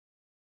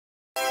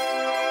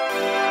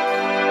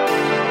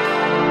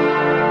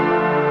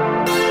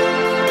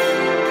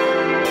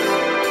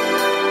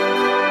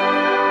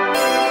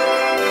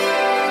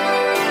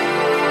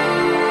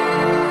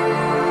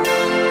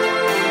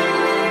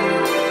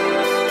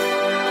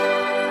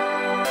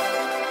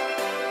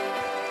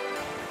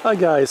Hi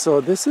guys,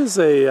 so this is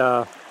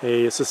a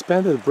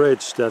suspended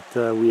bridge that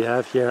we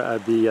have here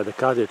at the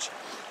cottage.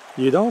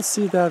 You don't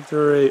see that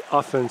very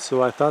often,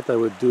 so I thought I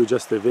would do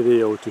just a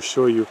video to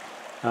show you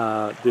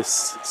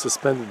this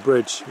suspended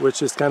bridge,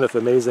 which is kind of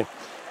amazing.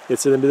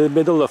 It's in the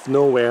middle of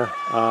nowhere,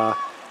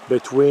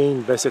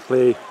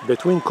 basically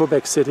between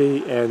Quebec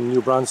City and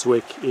New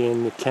Brunswick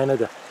in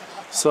Canada.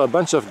 So a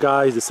bunch of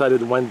guys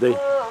decided one day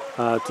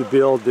to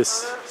build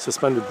this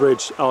suspended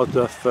bridge out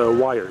of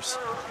wires.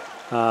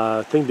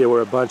 I think they were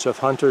a bunch of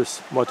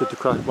hunters wanted to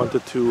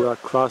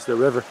cross the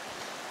river.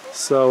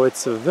 So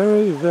it's a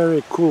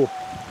very cool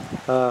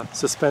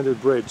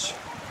suspended bridge.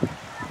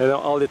 And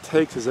all it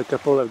takes is a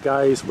couple of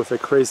guys with a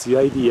crazy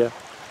idea,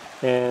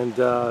 and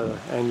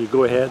you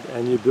go ahead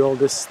and you build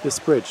this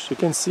bridge. You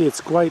can see it's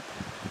quite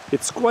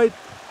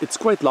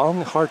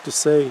long. Hard to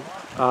say,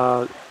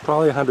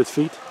 probably 100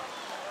 feet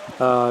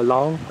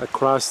long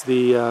across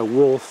the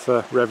Wolf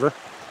River,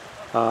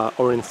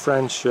 or in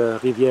French,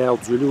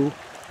 Rivière-du-Loup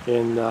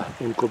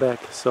in Quebec.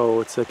 So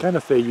it's a kind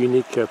of a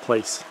unique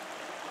place.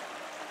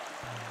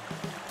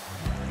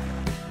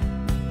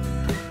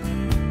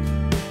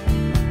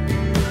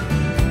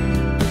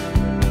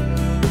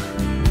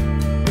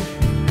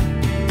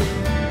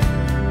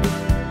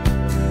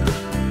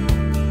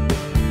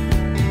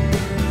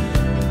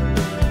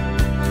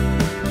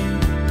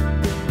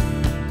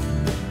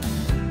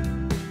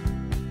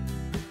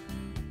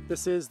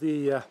 This is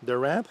the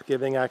ramp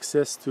giving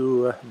access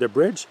to the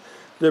bridge.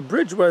 The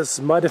bridge was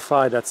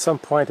modified at some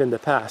point in the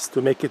past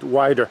to make it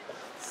wider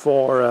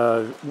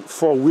for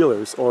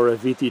four-wheelers or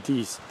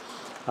VTTs.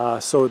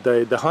 So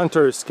the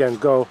hunters can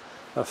go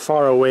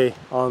far away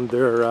on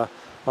their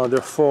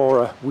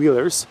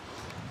four-wheelers.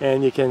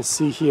 And you can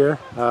see here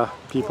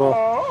people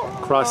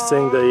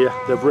crossing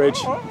the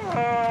bridge.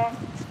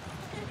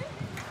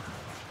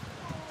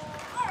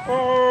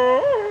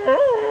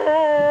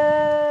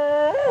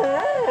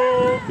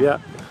 Yeah,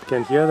 you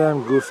can hear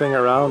them goofing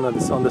around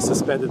on the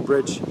suspended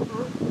bridge.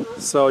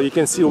 So you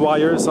can see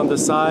wires on the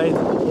side.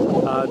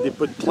 They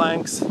put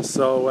planks,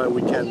 so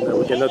we can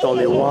not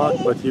only walk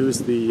but use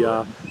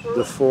the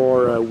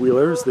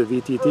four-wheelers, the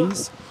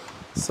VTTs.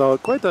 So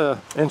quite a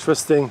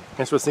interesting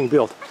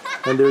build.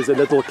 And there's a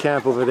little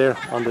camp over there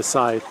on the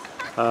side,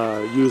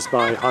 used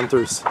by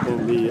hunters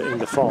in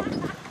the fall.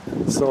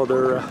 So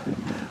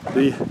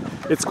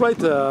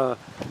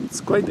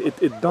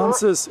it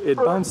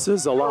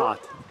bounces a lot.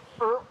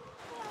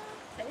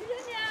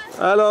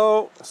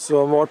 Hello!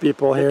 So more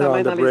people here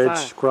on the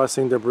bridge,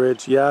 crossing the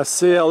bridge. Yeah,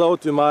 say hello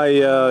to my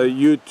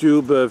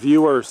YouTube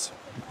viewers.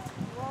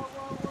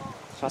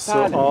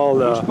 So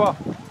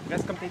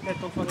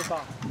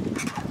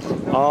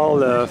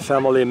all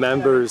family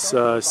members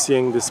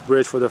seeing this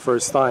bridge for the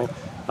first time.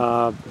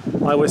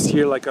 I was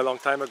here like a long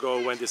time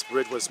ago when this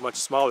bridge was much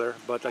smaller,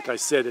 but like I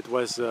said, it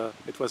was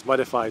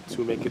modified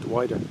to make it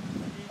wider.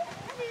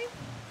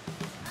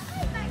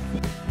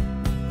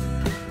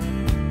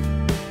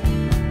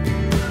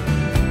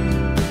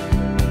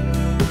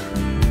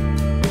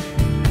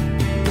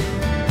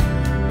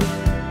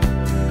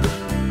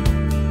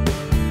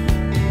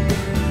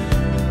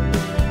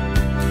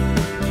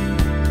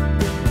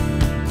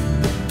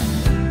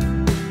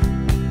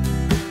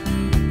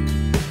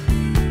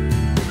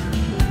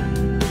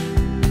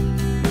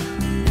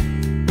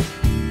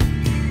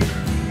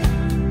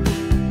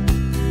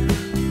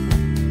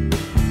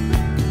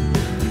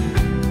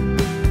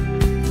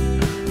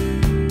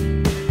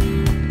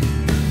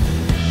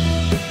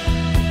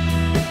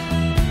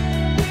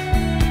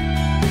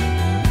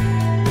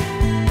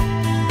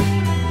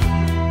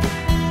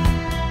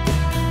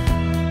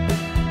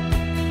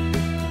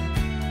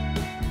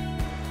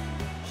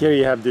 Here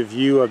you have the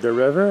view of the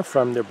river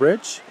from the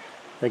bridge.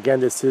 Again,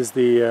 this is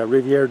the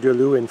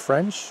Rivière-du-Loup in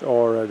French,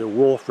 or the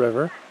Wolf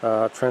River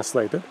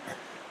translated.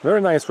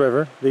 Very nice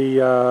river. The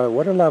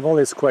water level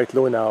is quite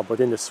low now, but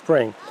in the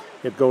spring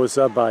it goes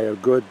up by a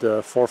good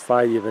 4,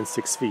 5, even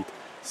 6 feet.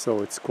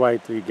 So it's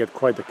you get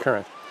quite the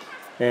current.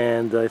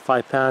 And if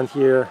I pan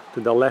here to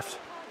the left,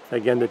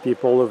 again the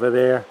people over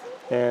there,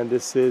 and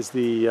this is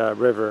the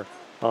river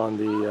on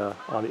the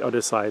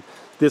other side.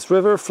 This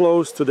river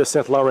flows to the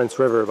St. Lawrence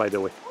River, by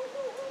the way.